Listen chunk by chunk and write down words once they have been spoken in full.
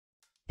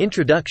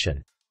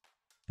Introduction.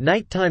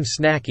 Nighttime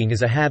snacking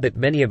is a habit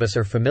many of us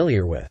are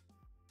familiar with.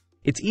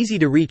 It's easy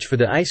to reach for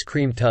the ice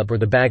cream tub or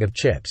the bag of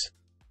chips.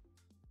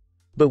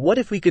 But what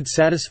if we could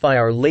satisfy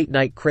our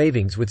late-night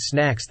cravings with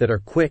snacks that are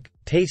quick,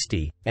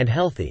 tasty, and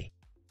healthy?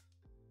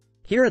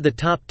 Here are the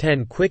top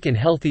 10 quick and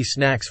healthy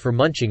snacks for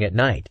munching at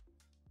night.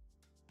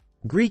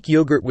 Greek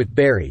yogurt with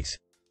berries.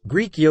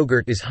 Greek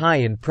yogurt is high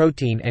in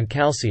protein and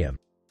calcium.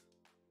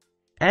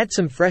 Add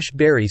some fresh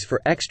berries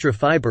for extra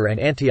fiber and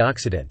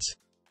antioxidants.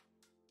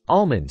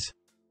 Almonds.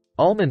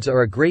 Almonds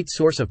are a great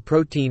source of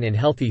protein and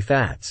healthy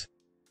fats.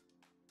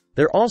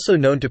 They're also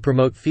known to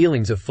promote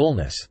feelings of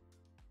fullness.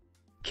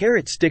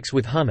 Carrot sticks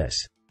with hummus.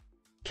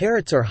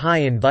 Carrots are high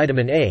in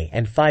vitamin A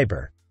and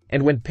fiber,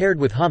 and when paired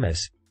with hummus,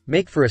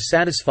 make for a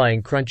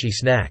satisfying crunchy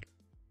snack.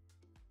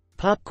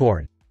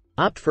 Popcorn.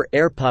 Opt for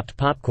air-popped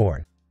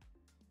popcorn.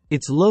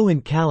 It's low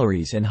in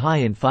calories and high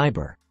in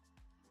fiber.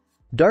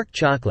 Dark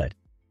chocolate.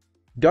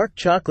 Dark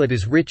chocolate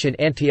is rich in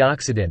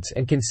antioxidants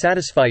and can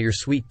satisfy your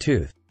sweet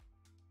tooth.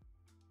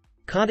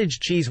 Cottage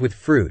cheese with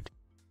fruit.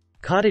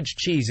 Cottage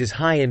cheese is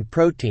high in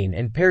protein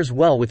and pairs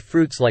well with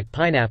fruits like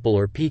pineapple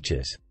or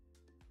peaches.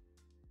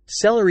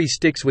 Celery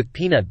sticks with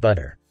peanut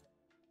butter.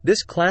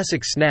 This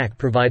classic snack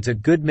provides a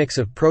good mix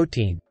of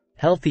protein,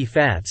 healthy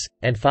fats,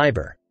 and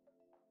fiber.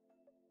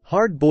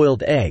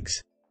 Hard-boiled eggs.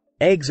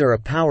 Eggs are a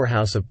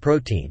powerhouse of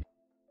protein.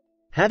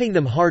 Having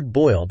them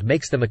hard-boiled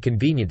makes them a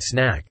convenient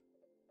snack.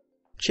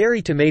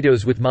 Cherry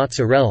tomatoes with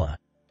mozzarella.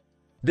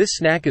 This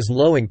snack is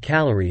low in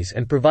calories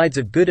and provides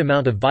a good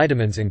amount of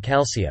vitamins and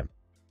calcium.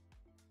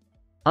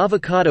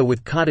 Avocado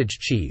with cottage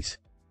cheese.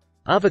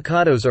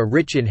 Avocados are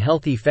rich in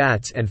healthy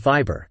fats and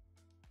fiber.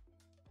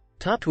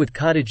 Topped with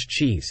cottage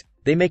cheese,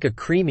 they make a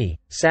creamy,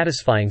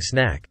 satisfying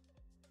snack.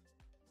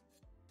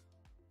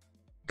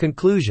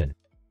 Conclusion.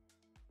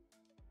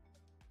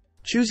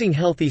 Choosing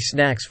healthy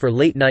snacks for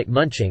late-night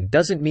munching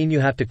doesn't mean you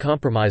have to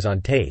compromise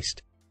on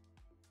taste.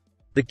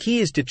 The key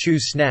is to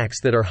choose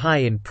snacks that are high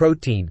in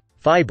protein,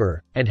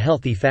 fiber, and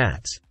healthy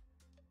fats.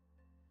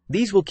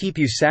 These will keep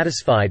you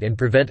satisfied and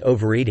prevent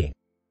overeating.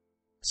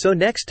 So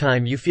next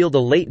time you feel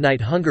the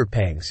late-night hunger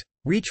pangs,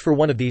 reach for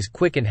one of these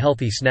quick and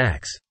healthy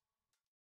snacks.